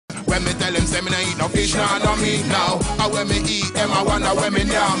When me tell him say me no eat no fish, no meat now. And when me eat them, I wonder when me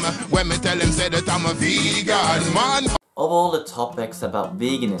yam. When me tell him say that I'm a vegan, man. Of all the topics about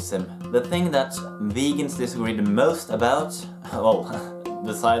veganism, the thing that vegans disagree the most about, well,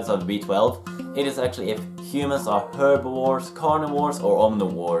 besides of B12, it is actually if humans are herbivores, carnivores or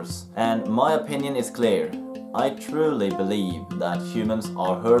omnivores. And my opinion is clear. I truly believe that humans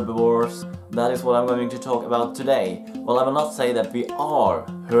are herbivores. That is what I'm going to talk about today. Well, I will not say that we are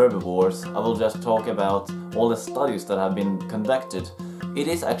herbivores, I will just talk about all the studies that have been conducted. It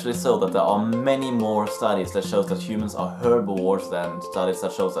is actually so that there are many more studies that shows that humans are herbivores than studies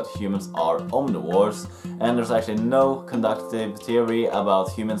that shows that humans are omnivores, and there's actually no conductive theory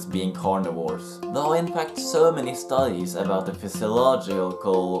about humans being carnivores. There are in fact so many studies about the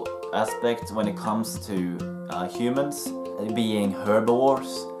physiological aspect when it comes to humans being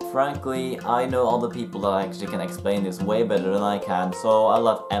herbivores. Frankly, I know other people that actually can explain this way better than I can, so I'll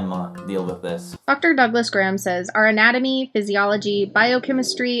let Emma deal with this. Dr. Douglas Graham says, our anatomy, physiology,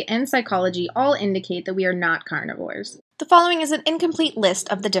 biochemistry, and psychology all indicate that we are not carnivores. The following is an incomplete list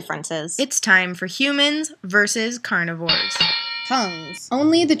of the differences. It's time for humans versus carnivores. Tongues.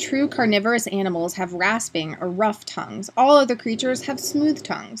 Only the true carnivorous animals have rasping or rough tongues. All other creatures have smooth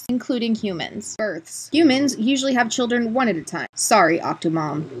tongues, including humans. Births. Humans usually have children one at a time. Sorry,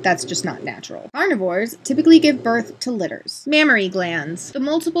 Octomom, that's just not natural. Carnivores typically give birth to litters. Mammary glands. The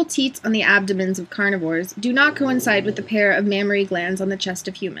multiple teats on the abdomens of carnivores do not coincide with the pair of mammary glands on the chest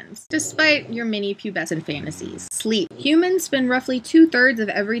of humans, despite your mini pubescent fantasies. Sleep. Humans spend roughly 2/3 of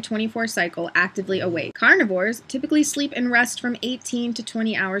every 24 cycle actively awake. Carnivores typically sleep and rest from 18 to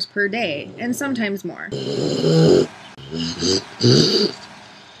 20 hours per day, and sometimes more.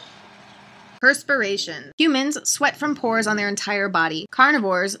 Perspiration. Humans sweat from pores on their entire body.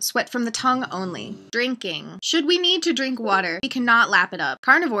 Carnivores sweat from the tongue only. Drinking. Should we need to drink water, we cannot lap it up.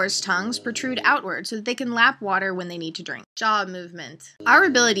 Carnivores' tongues protrude outward so that they can lap water when they need to drink. Jaw movement. Our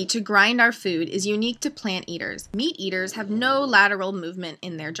ability to grind our food is unique to plant eaters. Meat eaters have no lateral movement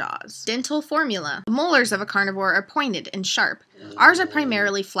in their jaws. Dental formula. The molars of a carnivore are pointed and sharp. Ours are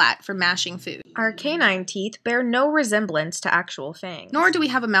primarily flat for mashing food. Our canine teeth bear no resemblance to actual fangs. Nor do we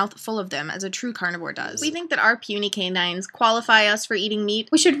have a mouth full of them as a true carnivore does. We think that our puny canines qualify us for eating meat.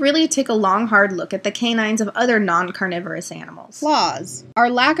 We should really take a long, hard look at the canines of other non-carnivorous animals. Claws.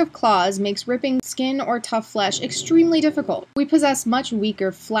 Our lack of claws makes ripping skin or tough flesh extremely difficult. We possess much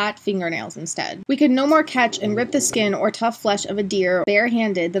weaker, flat fingernails instead. We could no more catch and rip the skin or tough flesh of a deer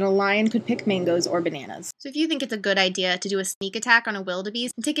barehanded than a lion could pick mangoes or bananas. So if you think it's a good idea to do a sneak attack on a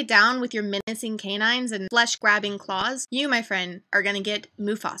wildebeest and take it down with your menacing canines and flesh-grabbing claws, you, my friend, are gonna get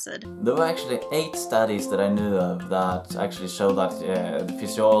Mufasa'd. There were actually 8 studies that I knew of that actually showed that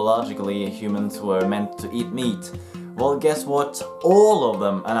physiologically humans were meant to eat meat. Well, guess what? All of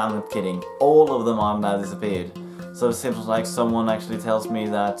them, and I'm not kidding, all of them have now disappeared. So it seems like someone actually tells me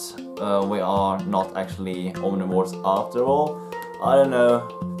that we are not actually omnivores after all. I don't know.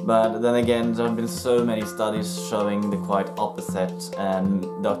 But then again, there have been so many studies showing the quite opposite, and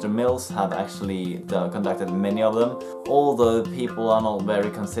Dr. Mills have actually conducted many of them. Although people are not very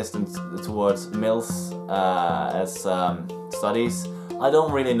consistent towards Mills as studies, I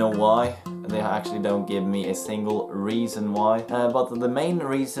don't really know why. They actually don't give me a single reason why. But the main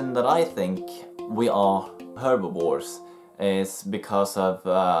reason that I think we are herbivores is because of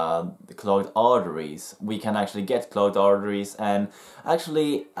the clogged arteries. We can actually get clogged arteries, and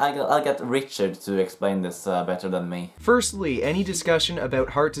actually I'll get Richard to explain this better than me. Firstly, any discussion about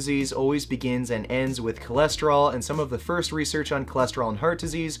heart disease always begins and ends with cholesterol, and some of the first research on cholesterol and heart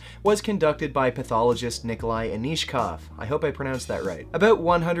disease was conducted by pathologist Nikolai Anishkov. I hope I pronounced that right. About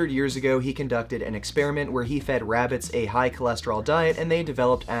 100 years ago, he conducted an experiment where he fed rabbits a high cholesterol diet and they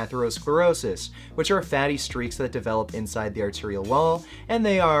developed atherosclerosis, which are fatty streaks that develop inside the arterial wall, and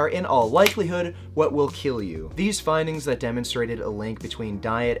they are, in all likelihood, what will kill you. These findings that demonstrated a link between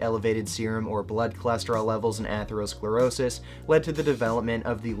diet, elevated serum or blood cholesterol levels, and atherosclerosis led to the development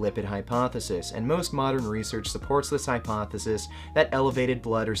of the lipid hypothesis, and most modern research supports this hypothesis that elevated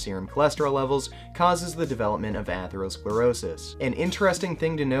blood or serum cholesterol levels causes the development of atherosclerosis. An interesting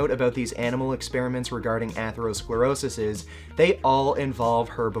thing to note about these animal experiments regarding atherosclerosis is they all involve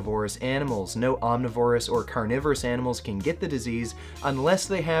herbivorous animals. No omnivorous or carnivorous animals can get the disease unless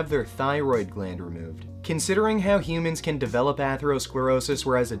they have their thyroid gland removed. Considering how humans can develop atherosclerosis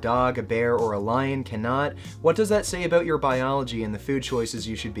whereas a dog, a bear, or a lion cannot, what does that say about your biology and the food choices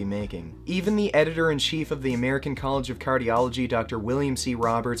you should be making? Even the editor-in-chief of the American College of Cardiology, Dr. William C.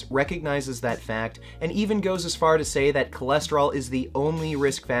 Roberts, recognizes that fact and even goes as far to say that cholesterol is the only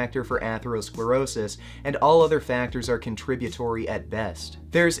risk factor for atherosclerosis and all other factors are contributory at best.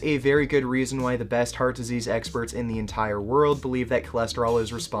 There's a very good reason why the best heart disease experts in the entire world believe that cholesterol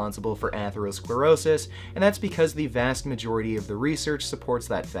is responsible for atherosclerosis, and that's because the vast majority of the research supports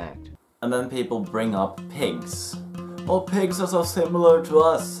that fact. And then people bring up pigs. Oh, pigs are so similar to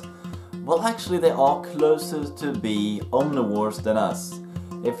us. Well, actually they are closer to be omnivores than us.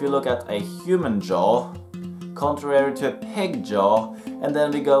 If you look at a human jaw, contrary to a pig jaw, and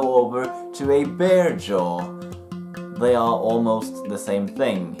then we go over to a bear jaw, they are almost the same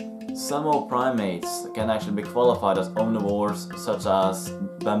thing. Some more primates can actually be qualified as omnivores, such as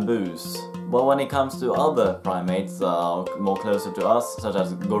bamboos. But when it comes to other primates that are more closer to us, such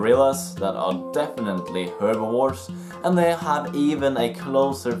as gorillas, that are definitely herbivores, and they have even a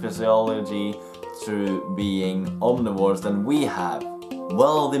closer physiology to being omnivores than we have.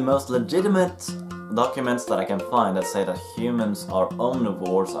 Well, the most legitimate documents that I can find that say that humans are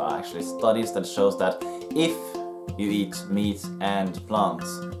omnivores are actually studies that shows that if you eat meat and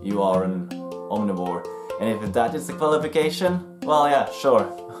plants, you are an omnivore. And if that is the qualification, well, yeah, sure,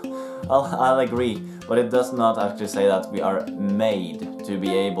 I'll agree. But it does not actually say that we are made to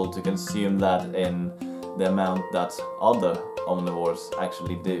be able to consume that in the amount that other omnivores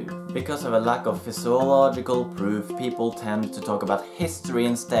actually do. Because of a lack of physiological proof, people tend to talk about history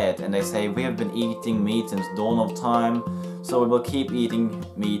instead, and they say we have been eating meat since dawn of time, so we will keep eating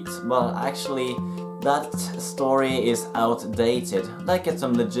meat. Well, actually, that story is outdated. Let's get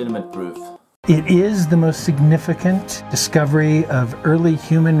some legitimate proof. It is the most significant discovery of early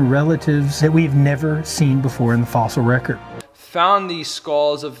human relatives that we've never seen before in the fossil record. Found these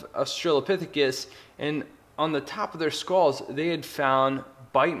skulls of Australopithecus, and on the top of their skulls they had found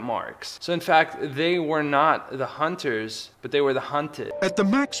bite marks. So in fact, they were not the hunters, but they were the hunted. At the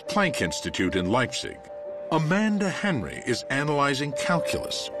Max Planck Institute in Leipzig, Amanda Henry is analyzing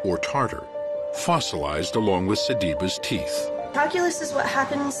calculus, or tartar, fossilized along with Sediba's teeth. Calculus is what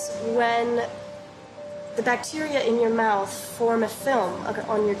happens when the bacteria in your mouth form a film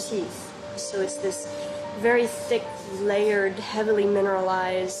on your teeth. So it's this very thick, layered, heavily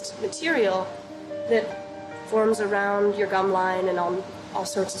mineralized material that forms around your gum line and on all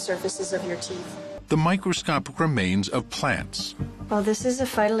sorts of surfaces of your teeth. The microscopic remains of plants. Well, this is a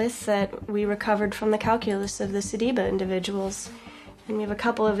phytolith that we recovered from the calculus of the Sediba individuals. And we have a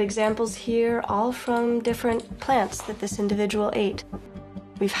couple of examples here, all from different plants that this individual ate.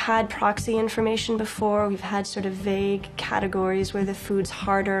 We've had proxy information before, we've had sort of vague categories where the food's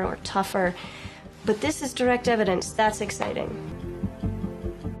harder or tougher, but this is direct evidence. That's exciting.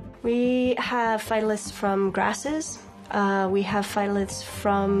 We have phytoliths from grasses, we have phytoliths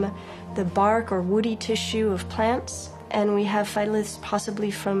from the bark or woody tissue of plants, and we have phytoliths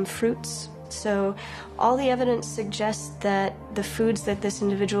possibly from fruits. So all the evidence suggests that the foods that this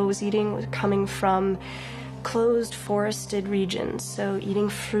individual was eating was coming from closed forested regions. So eating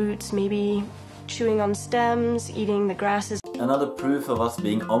fruits, maybe chewing on stems, eating the grasses. Another proof of us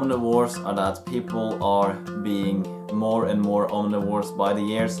being omnivores are that people are being more and more omnivores by the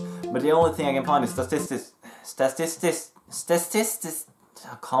years. But the only thing I can find is statistics.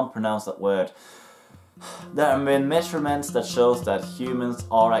 I can't pronounce that word. There have been measurements that shows that humans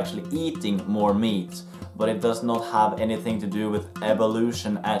are actually eating more meat, but it does not have anything to do with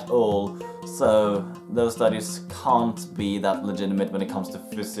evolution at all, so those studies can't be that legitimate when it comes to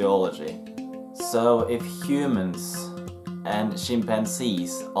physiology. So if humans and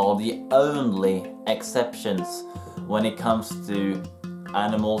chimpanzees are the only exceptions when it comes to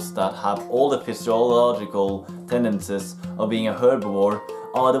animals that have all the physiological tendencies of being a herbivore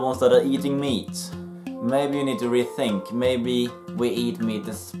are the ones that are eating meat, maybe you need to rethink. Maybe we eat meat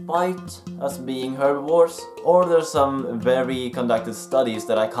despite us being herbivores, or there's some very conducted studies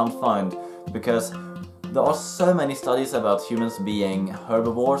that I can't find, because there are so many studies about humans being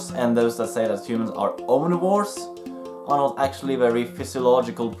herbivores, and those that say that humans are omnivores are not actually very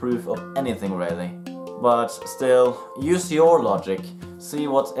physiological proof of anything really. But still, use your logic, see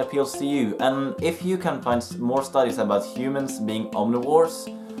what appeals to you, and if you can find more studies about humans being omnivores,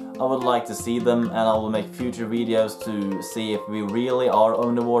 I would like to see them, and I will make future videos to see if we really are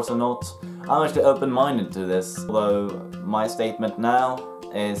omnivores or not. I'm actually open-minded to this, although my statement now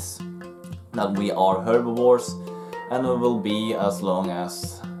is that we are herbivores, and we will be as long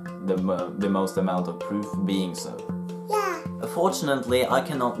as the most amount of proof being so. Yeah. Fortunately, I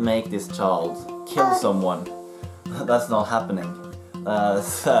cannot make this child kill someone. That's not happening.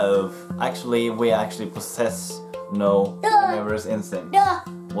 So, actually, we actually possess no carnivorous instinct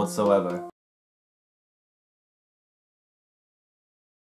whatsoever.